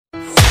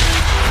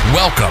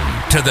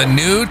Welcome to the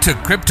New to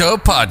Crypto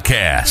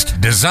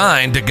podcast,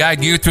 designed to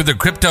guide you through the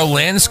crypto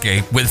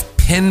landscape with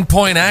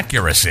pinpoint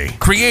accuracy,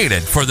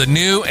 created for the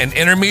new and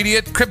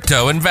intermediate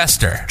crypto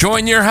investor.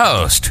 Join your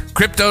host,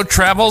 Crypto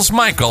Travels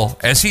Michael,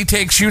 as he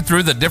takes you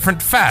through the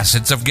different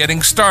facets of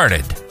getting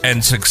started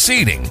and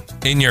succeeding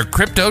in your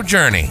crypto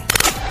journey.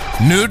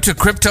 New to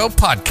Crypto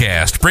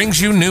podcast brings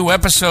you new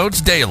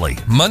episodes daily,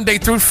 Monday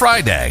through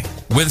Friday,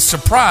 with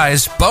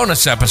surprise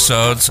bonus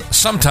episodes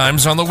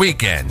sometimes on the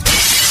weekend.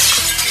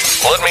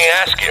 Let me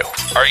ask you,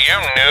 are you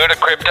new to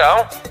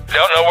crypto?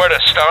 Don't know where to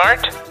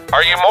start?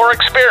 Are you more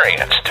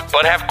experienced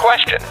but have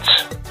questions?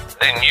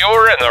 Then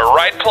you're in the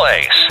right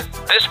place.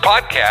 This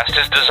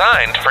podcast is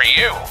designed for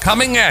you.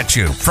 Coming at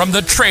you from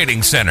the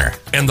Trading Center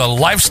in the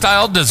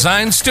Lifestyle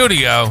Design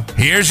Studio,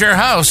 here's your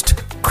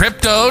host,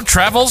 Crypto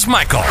Travels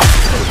Michael.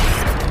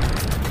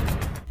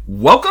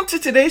 Welcome to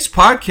today's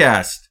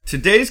podcast.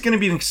 Today's going to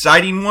be an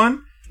exciting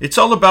one. It's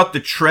all about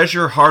the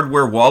Trezor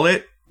hardware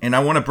wallet. And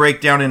I want to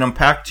break down and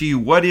unpack to you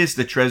what is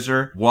the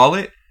Trezor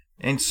wallet.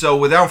 And so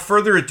without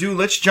further ado,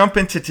 let's jump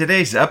into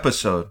today's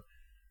episode.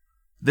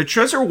 The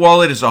Trezor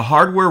wallet is a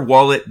hardware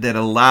wallet that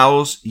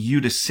allows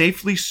you to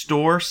safely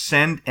store,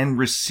 send, and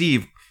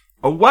receive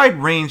a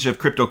wide range of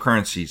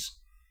cryptocurrencies.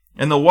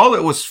 And the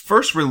wallet was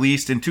first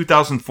released in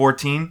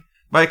 2014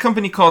 by a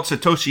company called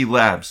Satoshi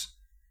Labs.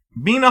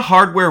 Being a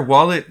hardware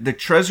wallet, the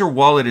Trezor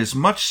wallet is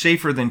much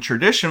safer than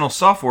traditional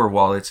software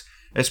wallets,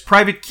 as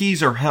private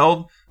keys are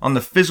held on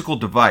the physical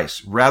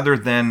device rather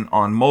than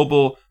on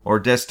mobile or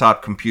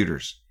desktop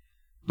computers.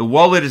 The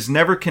wallet is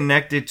never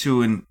connected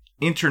to an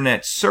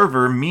internet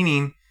server,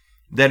 meaning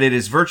that it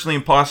is virtually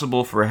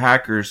impossible for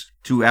hackers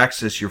to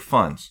access your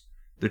funds.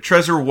 The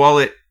Trezor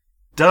wallet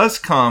does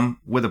come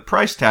with a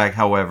price tag,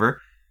 however,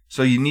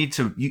 so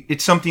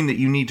it's something that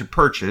you need to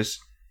purchase.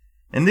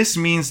 And this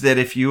means that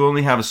if you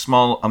only have a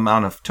small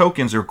amount of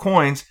tokens or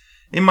coins,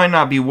 it might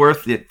not be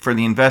worth it for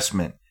the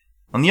investment.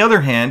 On the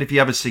other hand, if you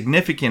have a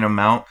significant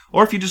amount,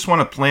 or if you just want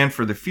to plan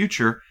for the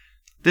future,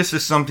 this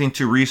is something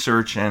to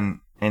research and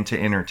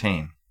to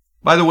entertain.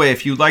 By the way,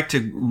 if you'd like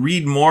to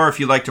read more,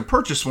 if you'd like to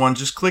purchase one,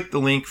 just click the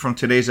link from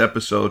today's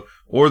episode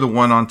or the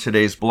one on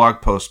today's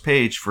blog post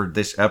page for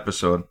this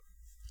episode,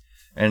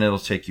 and it'll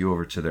take you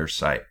over to their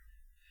site.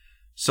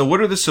 So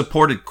what are the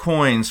supported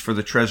coins for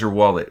the Trezor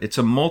wallet? It's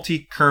a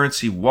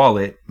multi-currency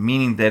wallet,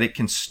 meaning that it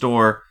can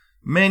store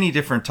many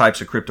different types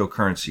of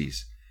cryptocurrencies.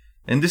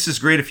 And this is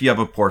great if you have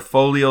a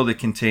portfolio that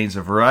contains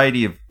a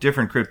variety of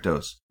different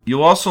cryptos.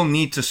 You'll also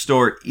need to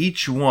store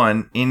each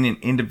one in an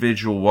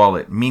individual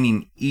wallet,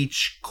 meaning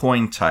each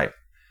coin type.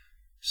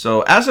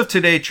 So as of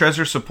today,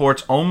 Trezor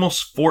supports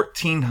almost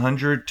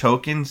 1,400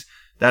 tokens.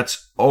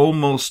 That's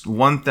almost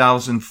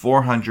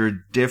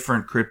 1,400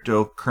 different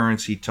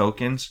cryptocurrency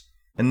tokens.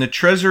 And the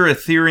Trezor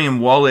Ethereum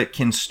wallet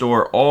can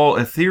store all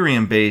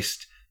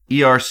Ethereum-based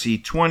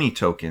ERC20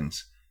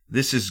 tokens.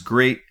 This is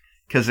great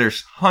because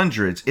there's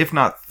hundreds, if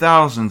not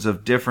thousands,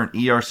 of different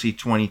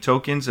ERC20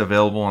 tokens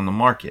available on the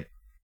market.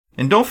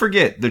 And don't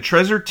forget, the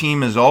Trezor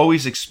team is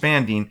always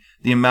expanding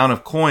the amount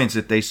of coins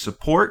that they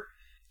support,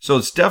 so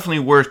it's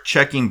definitely worth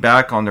checking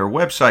back on their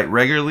website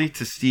regularly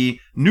to see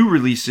new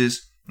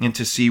releases and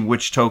to see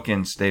which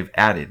tokens they've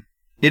added.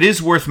 It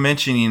is worth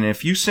mentioning,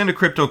 if you send a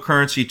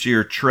cryptocurrency to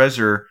your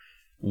Trezor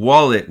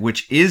wallet,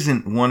 which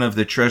isn't one of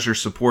the Trezor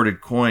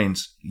supported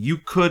coins, you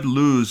could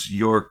lose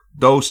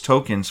those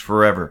tokens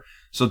forever.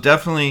 So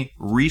definitely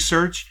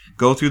research,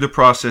 go through the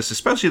process,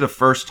 especially the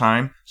first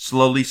time,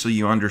 slowly so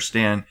you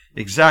understand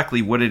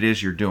exactly what it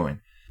is you're doing.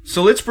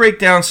 So let's break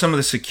down some of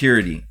the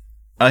security.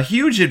 A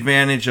huge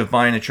advantage of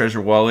buying a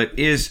Trezor wallet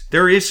is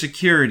there is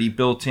security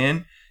built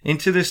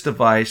into this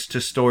device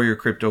to store your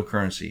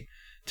cryptocurrency.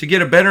 To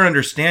get a better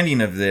understanding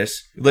of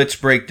this, let's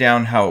break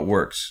down how it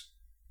works.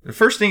 The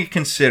first thing to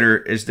consider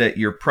is that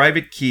your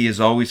private key is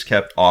always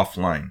kept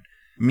offline,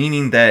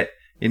 meaning that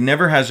it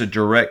never has a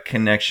direct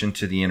connection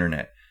to the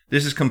internet.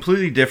 This is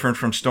completely different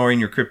from storing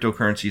your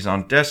cryptocurrencies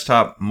on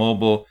desktop,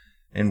 mobile,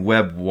 and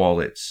web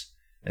wallets,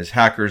 as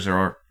hackers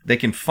they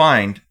can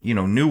find,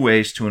 new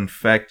ways to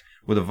infect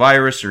with a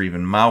virus or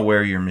even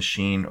malware your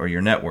machine or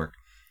your network.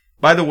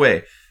 By the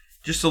way,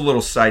 just a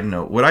little side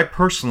note, what I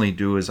personally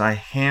do is I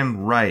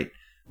handwrite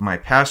my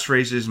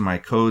passphrases, my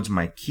codes,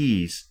 my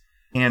keys,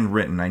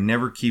 handwritten. I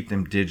never keep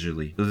them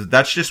digitally.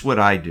 That's just what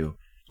I do,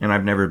 and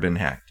I've never been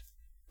hacked.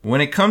 When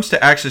it comes to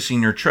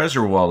accessing your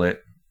Trezor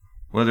wallet,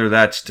 whether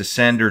that's to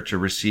send or to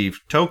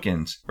receive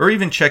tokens, or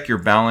even check your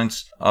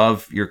balance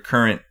of your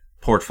current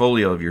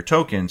portfolio of your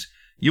tokens,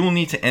 you will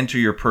need to enter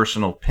your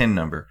personal PIN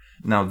number.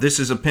 Now,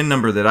 this is a PIN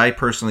number that I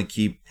personally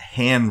keep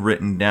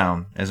handwritten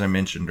down, as I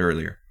mentioned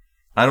earlier.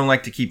 I don't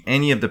like to keep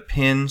any of the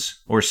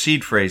pins or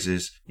seed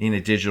phrases in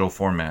a digital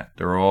format.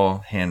 They're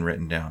all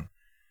handwritten down.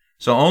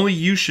 So only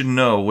you should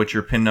know what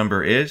your PIN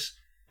number is,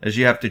 as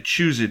you have to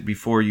choose it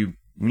before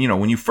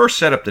when you first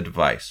set up the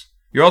device.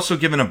 You're also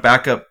given a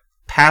backup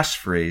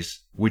passphrase,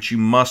 which you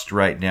must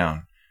write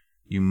down.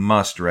 You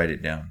must write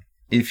it down.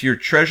 If your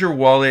Trezor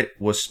wallet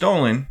was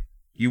stolen,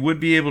 you would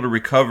be able to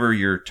recover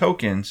your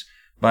tokens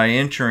by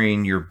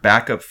entering your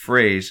backup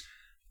phrase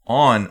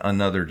on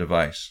another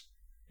device.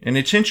 And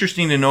it's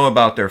interesting to know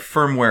about their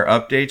firmware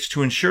updates.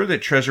 To ensure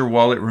that Trezor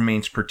Wallet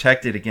remains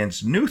protected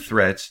against new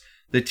threats,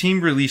 the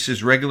team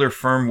releases regular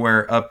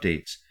firmware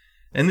updates.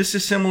 And this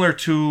is similar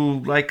to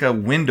like a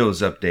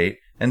Windows update,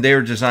 and they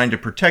are designed to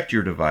protect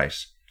your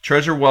device.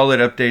 Trezor Wallet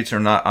updates are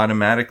not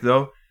automatic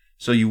though,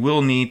 so you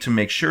will need to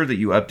make sure that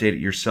you update it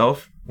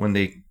yourself when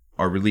they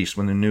are released,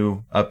 when the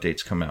new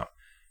updates come out.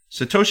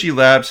 Satoshi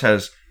Labs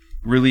has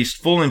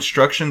released full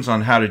instructions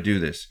on how to do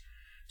this.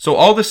 So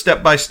all the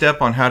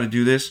step-by-step on how to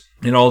do this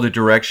in all the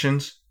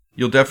directions,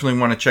 you'll definitely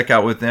want to check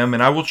out with them.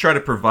 And I will try to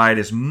provide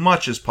as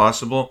much as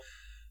possible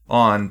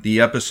on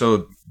the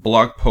episode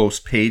blog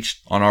post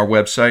page on our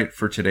website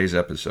for today's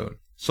episode.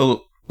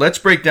 So let's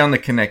break down the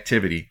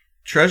connectivity.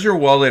 Trezor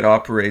Wallet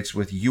operates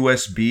with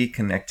USB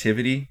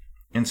connectivity.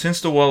 And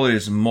since the wallet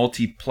is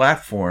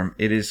multi-platform,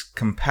 it is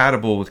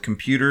compatible with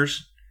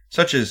computers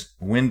such as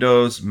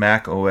Windows,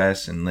 Mac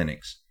OS, and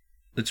Linux.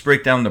 Let's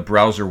break down the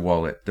browser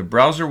wallet. The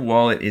browser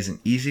wallet is an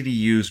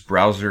easy-to-use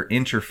browser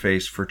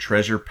interface for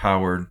Trezor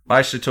powered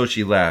by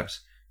Satoshi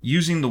Labs.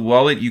 Using the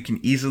wallet, you can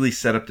easily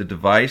set up the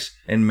device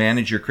and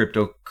manage your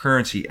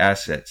cryptocurrency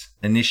assets,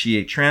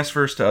 initiate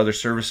transfers to other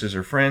services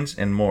or friends,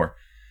 and more.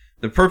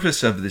 The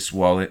purpose of this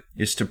wallet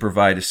is to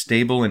provide a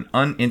stable and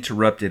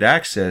uninterrupted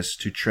access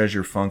to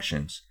Trezor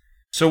functions.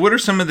 So what are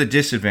some of the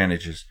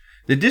disadvantages?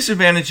 The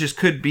disadvantages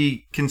could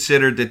be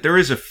considered that there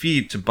is a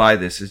fee to buy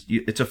this.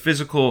 It's a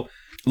physical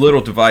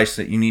little device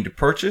that you need to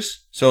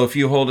purchase. So if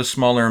you hold a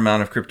smaller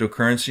amount of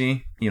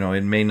cryptocurrency,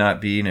 it may not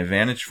be an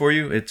advantage for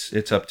you.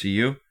 It's up to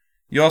you.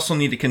 You also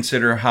need to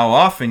consider how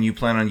often you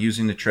plan on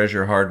using the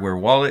Trezor hardware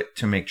wallet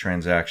to make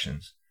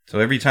transactions. So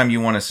every time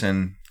you want to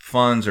send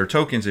funds or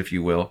tokens, if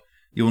you will,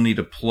 you will need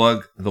to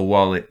plug the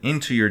wallet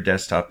into your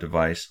desktop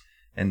device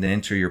and then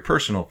enter your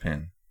personal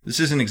PIN. This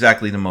isn't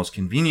exactly the most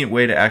convenient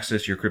way to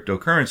access your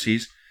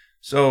cryptocurrencies,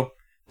 so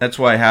that's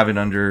why I have it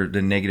under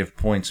the negative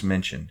points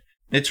mentioned.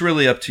 It's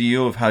really up to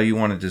you of how you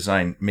want to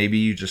design. Maybe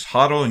you just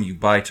hodl and you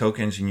buy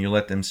tokens and you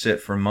let them sit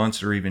for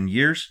months or even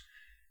years,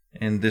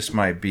 and this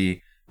might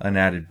be an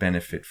added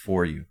benefit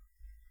for you.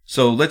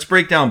 So let's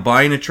break down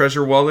buying a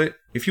Trezor wallet.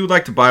 If you would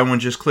like to buy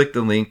one, just click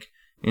the link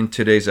in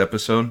today's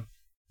episode.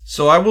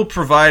 So I will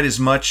provide as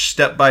much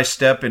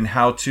step-by-step and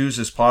how-tos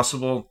as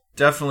possible.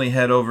 Definitely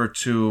head over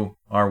to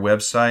our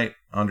website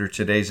under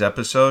today's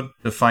episode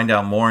to find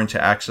out more and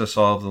to access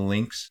all of the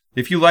links.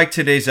 If you like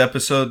today's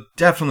episode,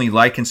 definitely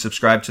like and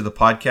subscribe to the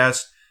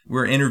podcast.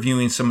 We're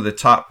interviewing some of the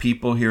top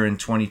people here in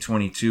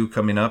 2022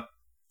 coming up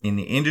in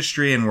the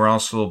industry, and we're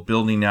also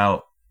building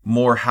out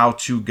more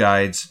how-to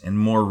guides and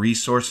more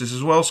resources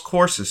as well as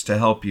courses to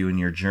help you in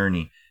your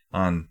journey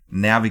on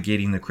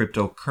navigating the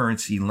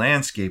cryptocurrency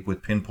landscape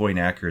with pinpoint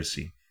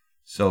accuracy.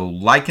 So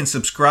like and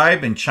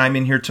subscribe and chime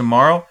in here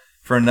tomorrow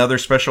for another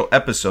special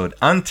episode.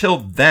 Until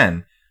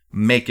then,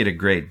 make it a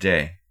great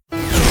day.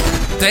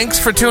 Thanks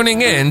for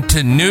tuning in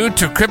to New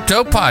to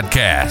Crypto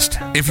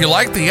Podcast. If you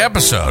like the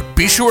episode,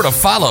 be sure to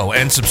follow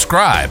and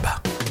subscribe.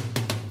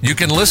 You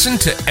can listen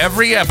to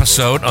every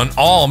episode on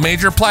all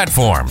major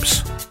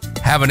platforms.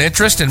 Have an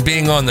interest in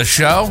being on the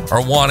show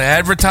or want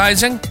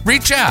advertising?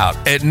 Reach out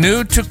at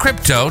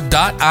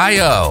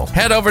newtocrypto.io.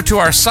 Head over to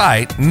our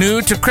site,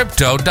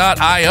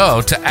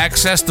 newtocrypto.io, to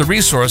access the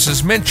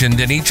resources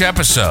mentioned in each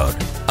episode.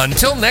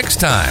 Until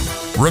next time,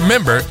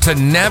 remember to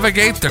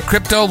navigate the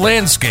crypto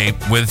landscape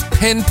with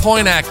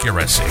pinpoint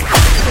accuracy.